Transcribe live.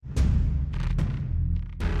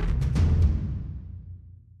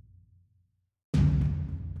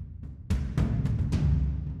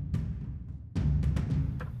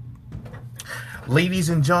Ladies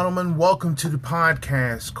and gentlemen, welcome to the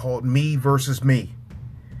podcast called Me versus Me.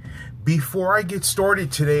 Before I get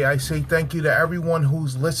started today, I say thank you to everyone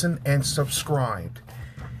who's listened and subscribed.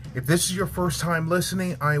 If this is your first time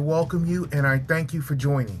listening, I welcome you and I thank you for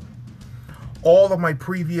joining. All of my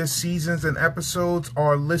previous seasons and episodes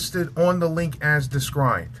are listed on the link as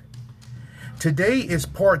described. Today is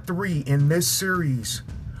part 3 in this series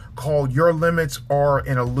called Your Limits Are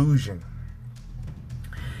an Illusion.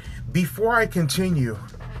 Before I continue,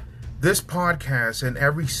 this podcast and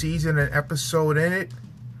every season and episode in it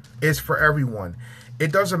is for everyone.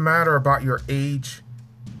 It doesn't matter about your age,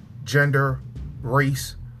 gender,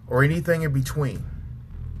 race, or anything in between.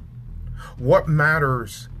 What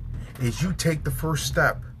matters is you take the first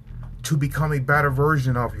step to become a better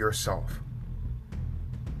version of yourself.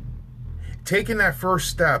 Taking that first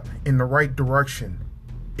step in the right direction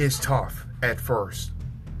is tough at first.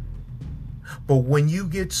 But when you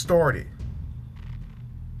get started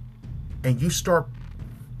and you start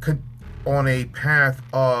on a path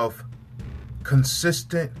of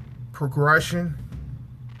consistent progression,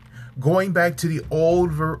 going back to the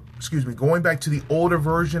older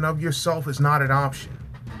version of yourself is not an option.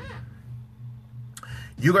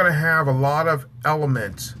 You're going to have a lot of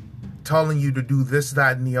elements telling you to do this,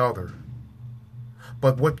 that, and the other.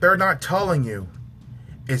 But what they're not telling you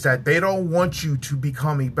is that they don't want you to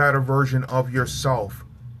become a better version of yourself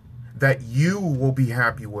that you will be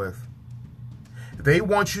happy with. They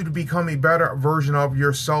want you to become a better version of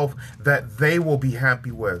yourself that they will be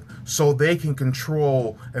happy with, so they can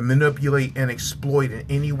control and manipulate and exploit in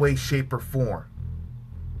any way, shape, or form.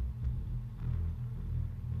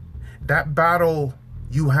 That battle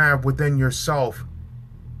you have within yourself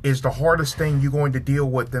is the hardest thing you're going to deal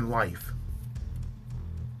with in life.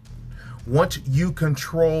 Once you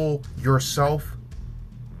control yourself,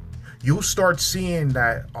 you'll start seeing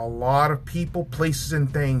that a lot of people, places,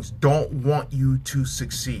 and things don't want you to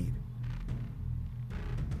succeed.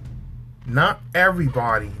 Not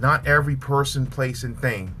everybody, not every person, place, and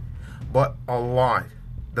thing, but a lot,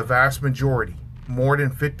 the vast majority, more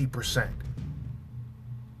than 50%.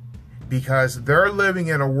 Because they're living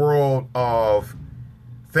in a world of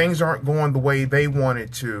things aren't going the way they want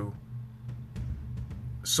it to.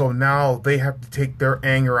 So now they have to take their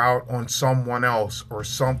anger out on someone else or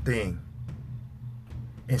something.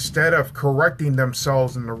 Instead of correcting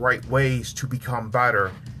themselves in the right ways to become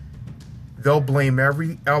better, they'll blame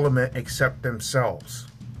every element except themselves.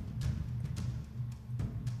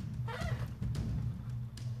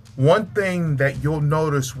 One thing that you'll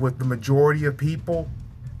notice with the majority of people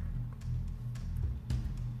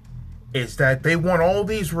is that they want all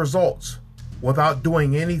these results without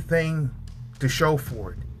doing anything to show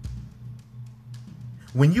for it.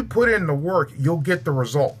 When you put in the work, you'll get the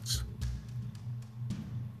results.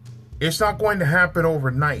 It's not going to happen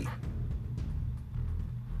overnight.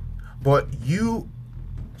 But you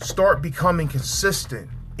start becoming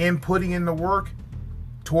consistent in putting in the work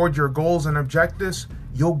toward your goals and objectives,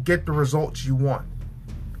 you'll get the results you want.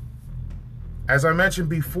 As I mentioned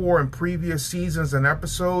before in previous seasons and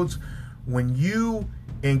episodes, when you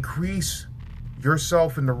increase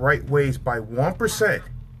yourself in the right ways by 1%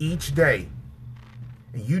 each day,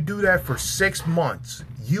 and you do that for 6 months,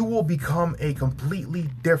 you will become a completely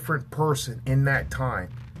different person in that time.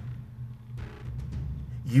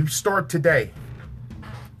 You start today,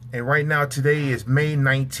 and right now today is May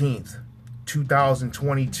 19th,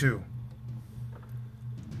 2022.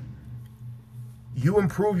 You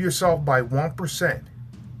improve yourself by 1%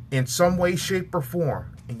 in some way, shape, or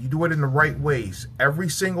form, and you do it in the right ways every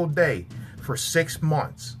single day for 6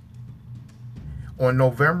 months. On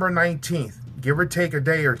November 19th, give or take a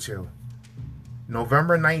day or two,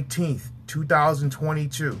 November 19th,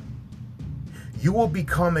 2022, you will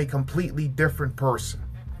become a completely different person.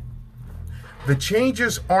 The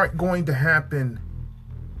changes aren't going to happen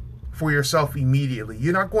for yourself immediately.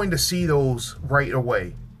 You're not going to see those right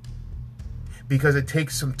away because it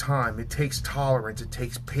takes some time. It takes tolerance. It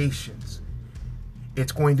takes patience.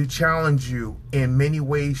 It's going to challenge you in many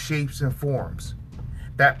ways, shapes, and forms.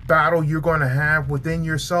 That battle you're going to have within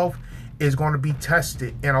yourself is going to be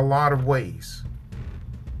tested in a lot of ways.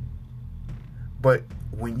 But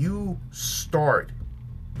when you start,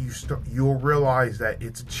 you'll realize that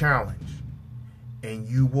it's a challenge, and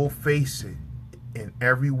you will face it in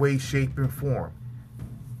every way, shape, and form.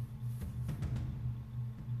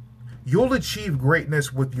 You'll achieve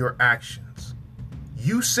greatness with your actions.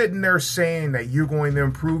 You sitting there saying that you're going to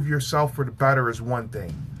improve yourself for the better is one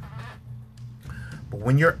thing. But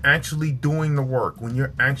when you're actually doing the work, when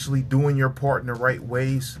you're actually doing your part in the right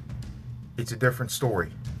ways, it's a different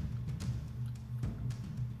story.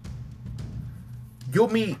 You'll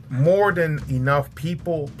meet more than enough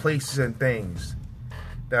people, places, and things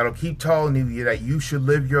that'll keep telling you that you should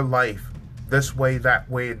live your life this way, that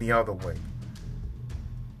way, and the other way.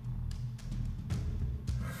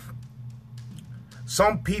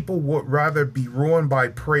 Some people would rather be ruined by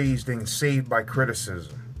praise than saved by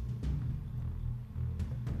criticism.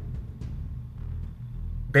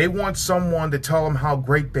 They want someone to tell them how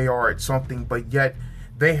great they are at something, but yet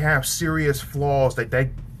they have serious flaws that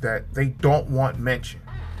they don't want mentioned.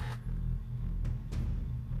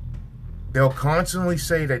 They'll constantly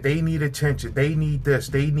say that they need attention, they need this,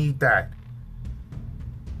 they need that.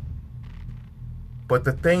 But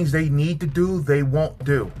the things they need to do, they won't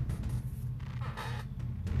do.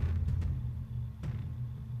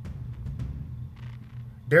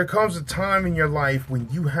 There comes a time in your life when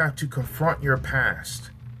you have to confront your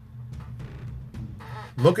past.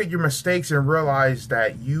 Look at your mistakes and realize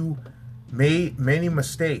that you made many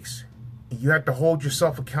mistakes. You have to hold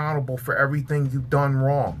yourself accountable for everything you've done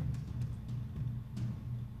wrong.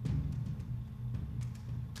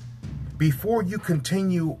 Before you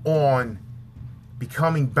continue on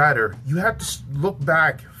becoming better, you have to look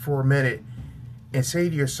back for a minute and say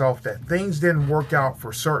to yourself that things didn't work out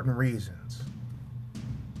for certain reasons.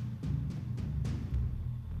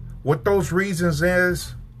 What those reasons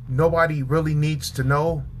is, nobody really needs to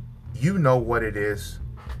know. You know what it is.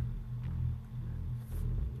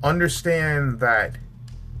 Understand that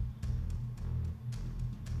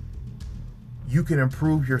you can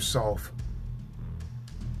improve yourself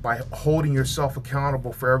by holding yourself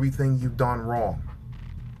accountable for everything you've done wrong.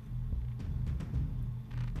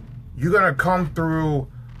 You're going to come through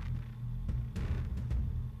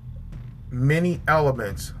many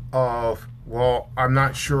elements of, well, I'm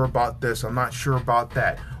not sure about this, I'm not sure about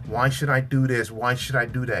that. Why should I do this? Why should I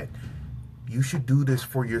do that? You should do this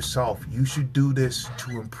for yourself. You should do this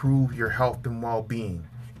to improve your health and well-being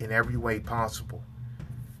in every way possible.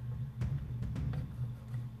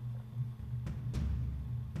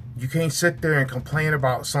 You can't sit there and complain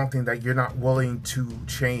about something that you're not willing to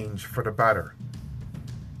change for the better.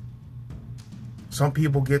 Some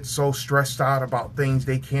people get so stressed out about things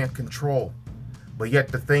they can't control, but yet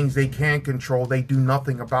the things they can control, they do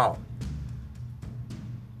nothing about.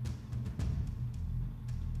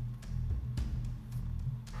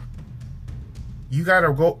 You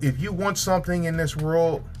gotta go, if you want something in this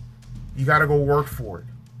world, you gotta go work for it.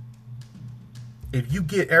 If you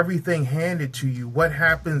get everything handed to you, what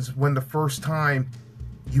happens when the first time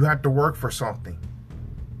you have to work for something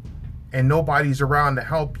and nobody's around to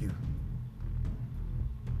help you?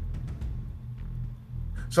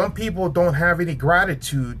 Some people don't have any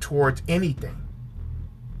gratitude towards anything.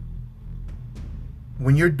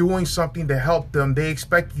 When you're doing something to help them, they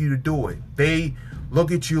expect you to do it. They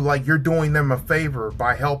look at you like you're doing them a favor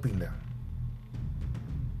by helping them.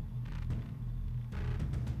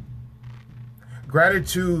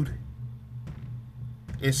 Gratitude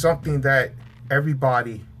is something that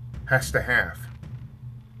everybody has to have.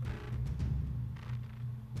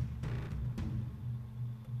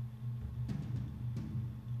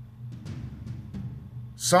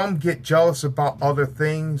 Some get jealous about other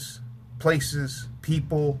things, places,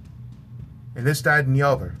 people, and this, that, and the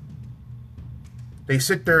other. They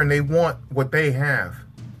sit there and they want what they have.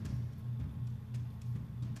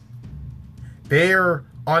 They're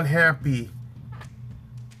unhappy,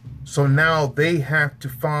 so now they have to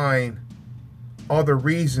find other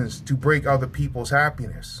reasons to break other people's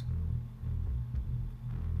happiness.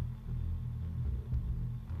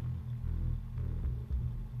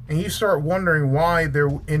 And you start wondering why they're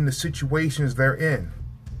in the situations they're in.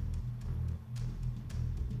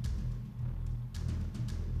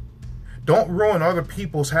 Don't ruin other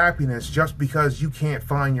people's happiness just because you can't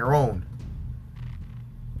find your own.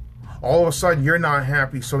 All of a sudden you're not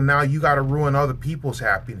happy, so now you got to ruin other people's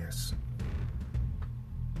happiness.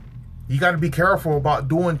 You got to be careful about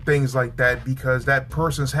doing things like that, because that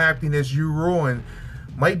person's happiness you ruin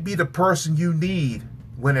might be the person you need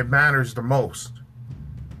when it matters the most.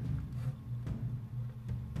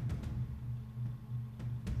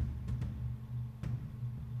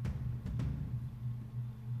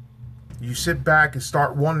 You sit back and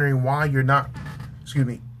start wondering why you're not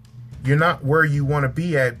where you want to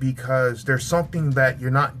be at, because there's something that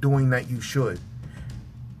you're not doing that you should.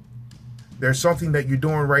 There's something that you're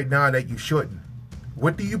doing right now that you shouldn't.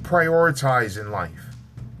 What do you prioritize in life?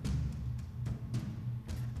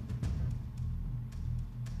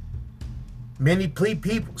 Many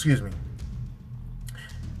people,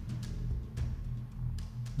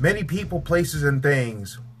 places, and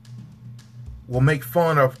things will make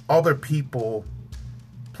fun of other people,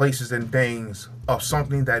 places, and things of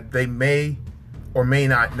something that they may or may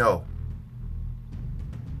not know.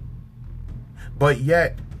 But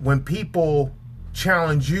yet, when people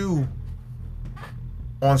challenge you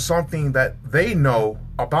on something that they know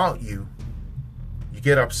about you, you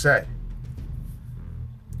get upset.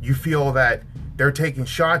 You feel that they're taking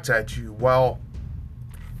shots at you. Well,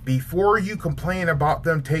 before you complain about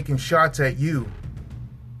them taking shots at you,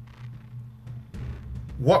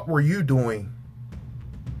 what were you doing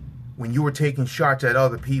when you were taking shots at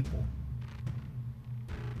other people?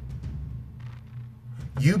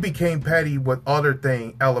 You became petty with other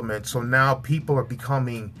elements, so now people are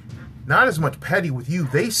becoming not as much petty with you.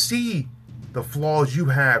 They see the flaws you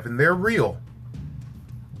have, and they're real.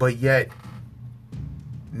 But yet,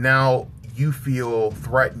 now you feel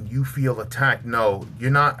threatened. You feel attacked. No,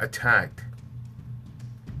 you're not attacked.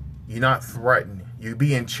 You're not threatened. You're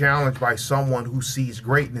being challenged by someone who sees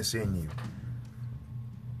greatness in you.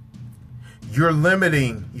 You're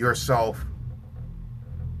limiting yourself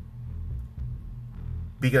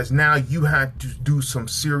because now you have to do some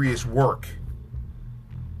serious work.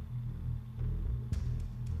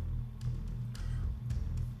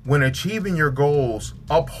 When achieving your goals,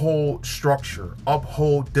 uphold structure,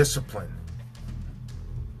 uphold discipline.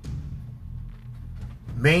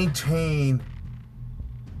 Maintain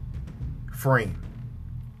frame.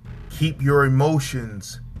 Keep your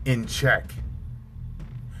emotions in check.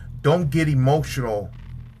 Don't get emotional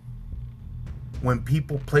when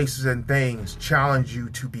people, places, and things challenge you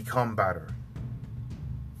to become better.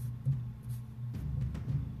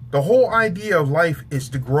 The whole idea of life is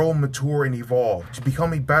to grow, mature, and evolve, to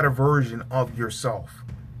become a better version of yourself.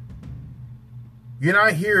 You're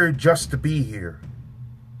not here just to be here.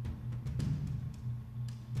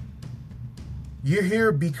 You're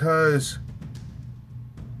here because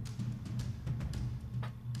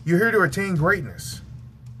you're here to attain greatness.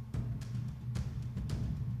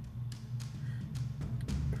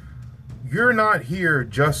 You're not here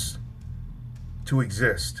just to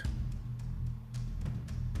exist.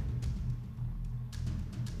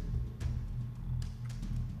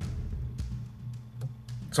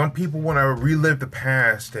 Some people want to relive the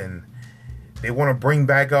past and they want to bring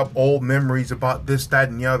back up old memories about this, that,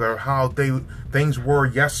 and the other, how things were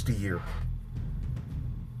yesteryear.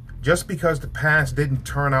 Just because the past didn't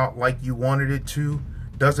turn out like you wanted it to,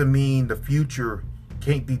 doesn't mean the future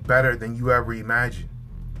can't be better than you ever imagined.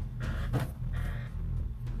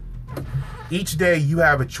 Each day you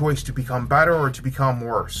have a choice to become better or to become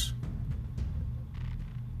worse.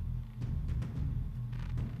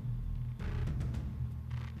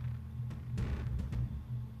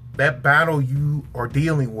 That battle you are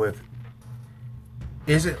dealing with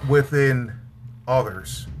isn't within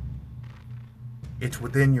others. It's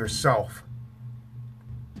within yourself.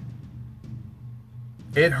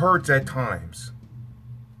 It hurts at times.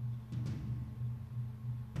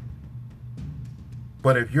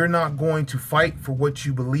 But if you're not going to fight for what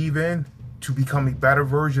you believe in to become a better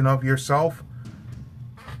version of yourself,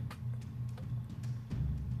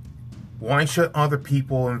 why should other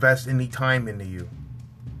people invest any time into you?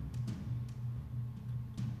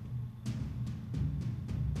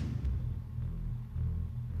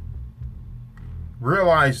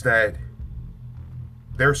 Realize that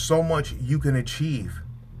there's so much you can achieve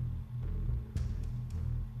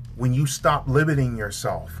when you stop limiting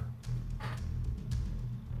yourself.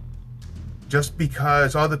 Just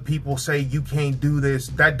because other people say you can't do this,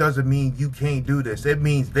 that doesn't mean you can't do this. It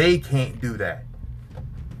means they can't do that.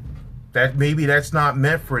 That maybe that's not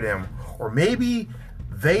meant for them. Or maybe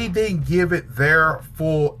they didn't give it their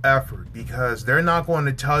full effort, because they're not going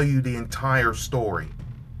to tell you the entire story.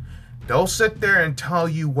 They'll sit there and tell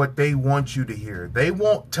you what they want you to hear. They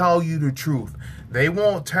won't tell you the truth. They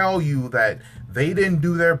won't tell you that they didn't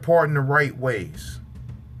do their part in the right ways.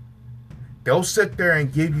 They'll sit there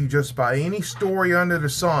and give you just about any story under the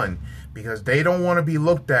sun, because they don't want to be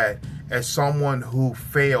looked at as someone who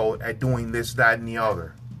failed at doing this, that, and the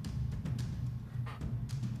other.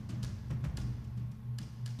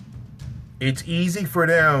 It's easy for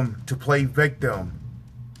them to play victim.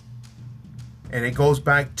 And it goes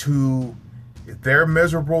back to, if they're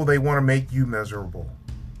miserable, they want to make you miserable.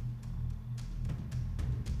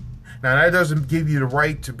 Now, that doesn't give you the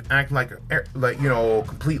right to act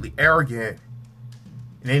completely arrogant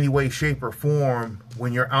in any way, shape, or form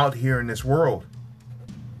when you're out here in this world.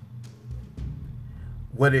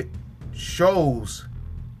 What it shows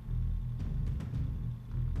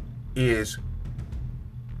is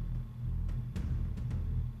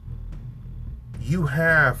you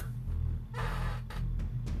have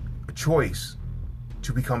a choice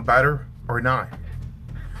to become better or not.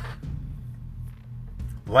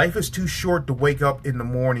 Life is too short to wake up in the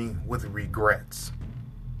morning with regrets.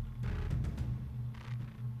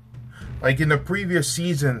 Like in the previous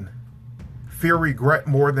season, fear regret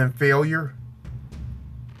more than failure.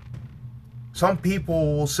 Some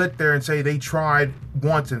people will sit there and say they tried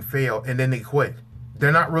once and failed and then they quit.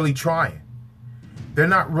 They're not really trying. They're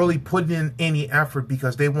not really putting in any effort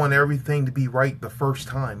because they want everything to be right the first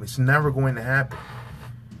time. It's never going to happen.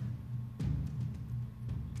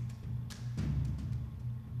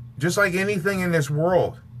 Just like anything in this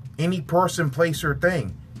world, any person, place, or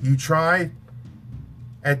thing, you tried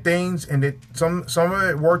at things and some of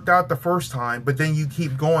it worked out the first time, but then you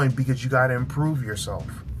keep going because you got to improve yourself.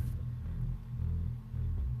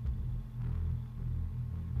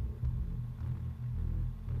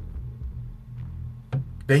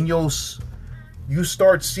 Then you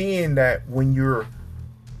start seeing that when you're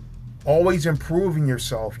always improving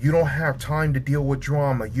yourself, you don't have time to deal with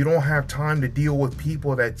drama. You don't have time to deal with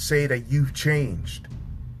people that say that you've changed.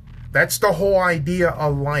 That's the whole idea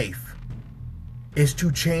of life, is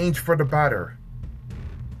to change for the better.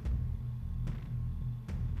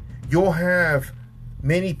 You'll have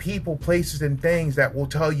many people, places, and things that will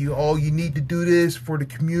tell you, oh, you need to do this for the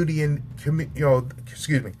community and,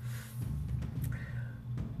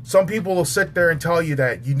 Some people will sit there and tell you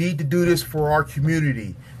that you need to do this for our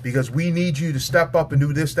community because we need you to step up and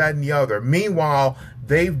do this, that, and the other. Meanwhile,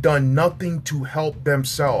 they've done nothing to help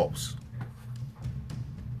themselves.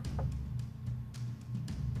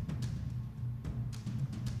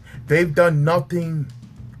 They've done nothing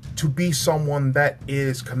to be someone that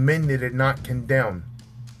is commended and not condemned.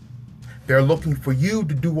 They're looking for you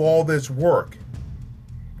to do all this work.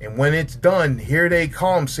 And when it's done, here they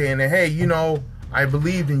come saying, hey, I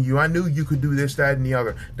believed in you. I knew you could do this, that, and the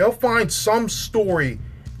other. They'll find some story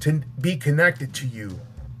to be connected to you.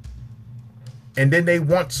 And then they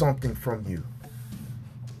want something from you.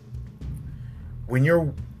 When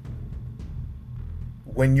you're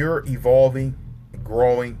evolving,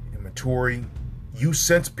 growing, and maturing, you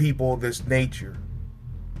sense people of this nature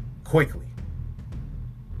quickly.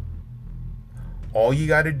 All you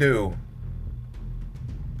got to do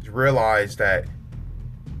is realize that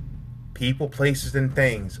people, places, and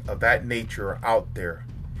things of that nature are out there.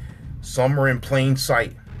 Some are in plain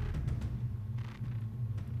sight.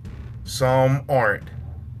 Some aren't.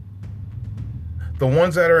 The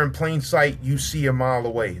ones that are in plain sight, you see a mile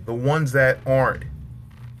away. The ones that aren't,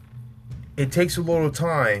 it takes a little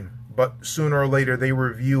time, but sooner or later they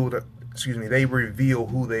reveal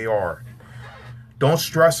who they are. Don't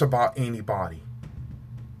stress about anybody.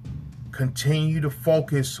 Continue to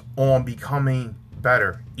focus on becoming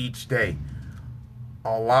better each day.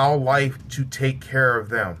 Allow life to take care of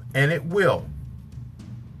them, and it will.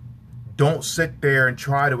 Don't sit there and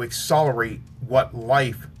try to accelerate what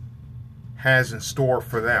life has in store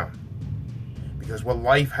for them, because what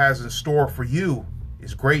life has in store for you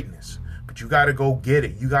is greatness, but you got to go get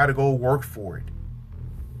it. You got to go work for it.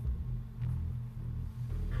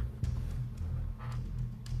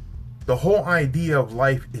 The whole idea of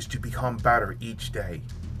life is to become better each day.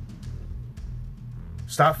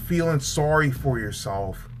 Stop feeling sorry for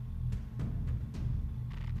yourself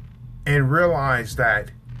and realize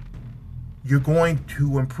that you're going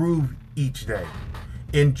to improve each day.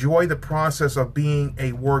 Enjoy the process of being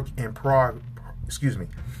a work in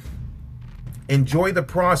Enjoy the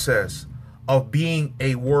process of being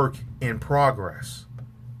a work in progress.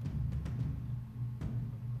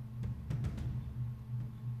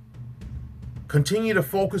 Continue to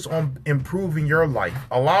focus on improving your life.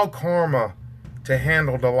 Allow karma to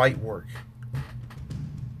handle the light work.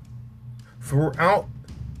 Throughout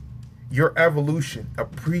your evolution,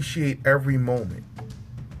 appreciate every moment.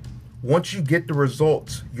 Once you get the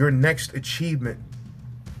results, your next achievement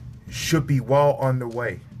should be well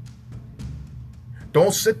underway.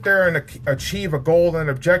 Don't sit there and achieve a goal and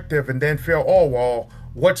objective and then feel, oh, well,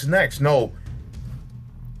 what's next? No.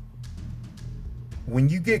 When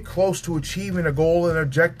you get close to achieving a goal and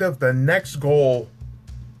objective, the next goal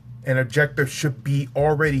and objective should be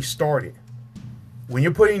already started. When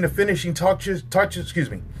you're putting the finishing touches,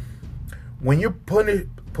 when you're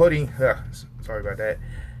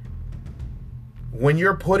when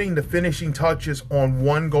you're putting the finishing touches on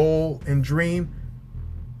one goal and dream,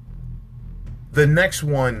 the next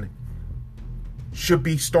one should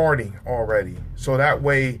be starting already. So that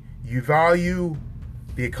way you value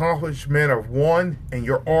the accomplishment of one and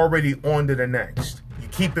you're already on to the next. You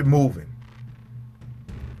keep it moving.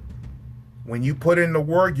 When you put in the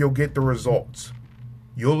work, you'll get the results.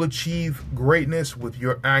 You'll achieve greatness with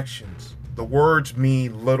your actions. The words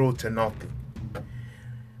mean little to nothing.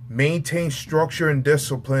 Maintain structure and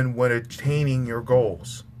discipline when attaining your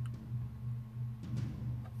goals.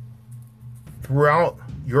 Throughout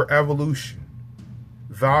your evolution,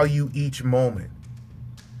 value each moment.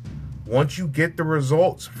 Once you get the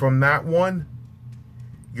results from that one,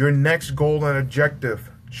 your next goal and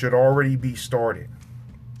objective should already be started.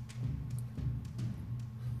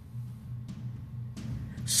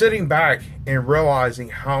 Sitting back and realizing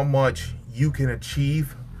how much you can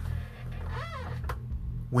achieve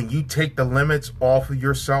when you take the limits off of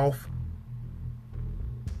yourself,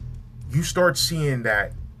 you start seeing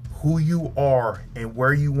that who you are and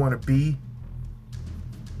where you want to be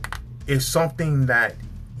is something that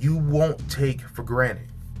you won't take for granted.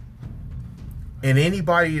 And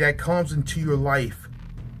anybody that comes into your life,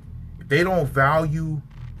 if they don't value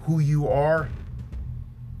who you are,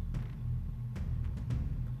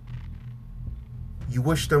 you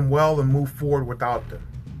wish them well and move forward without them.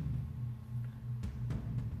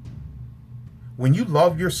 When you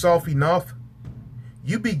love yourself enough,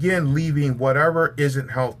 you begin leaving whatever isn't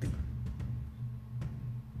healthy.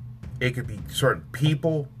 It could be certain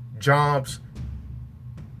people, jobs,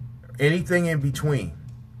 anything in between.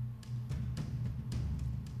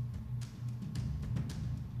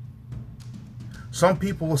 Some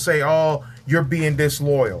people will say, oh, you're being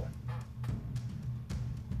disloyal.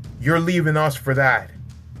 You're leaving us for that.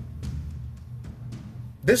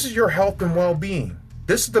 This is your health and well-being.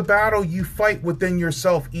 This is the battle you fight within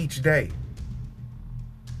yourself each day.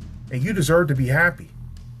 And you deserve to be happy.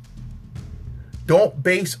 Don't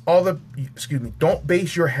base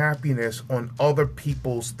your happiness on other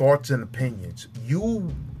people's thoughts and opinions.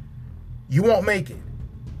 You won't make it.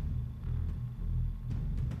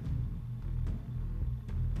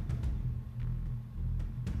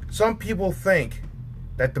 Some people think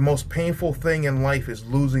that the most painful thing in life is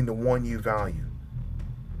losing the one you value.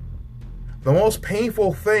 The most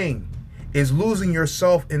painful thing is losing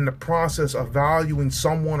yourself in the process of valuing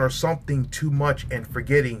someone or something too much and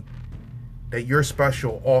forgetting that you're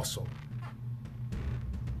special also.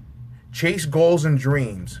 Chase goals and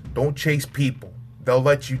dreams. Don't chase people. They'll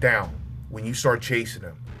let you down when you start chasing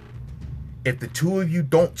them. If the two of you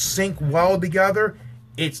don't sync well together,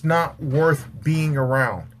 it's not worth being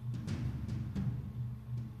around.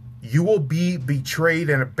 You will be betrayed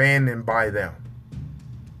and abandoned by them.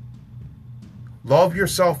 Love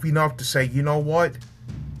yourself enough to say, you know what?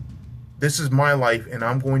 This is my life and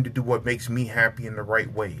I'm going to do what makes me happy in the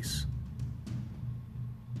right ways.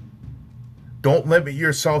 Don't limit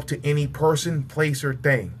yourself to any person, place, or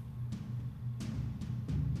thing.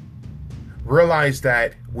 Realize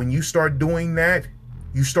that when you start doing that,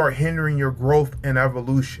 you start hindering your growth and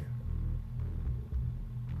evolution.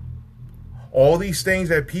 All these things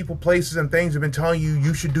that people, places, and things have been telling you,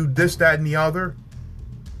 you should do this, that, and the other.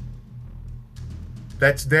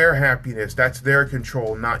 That's their happiness. That's their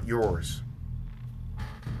control, not yours.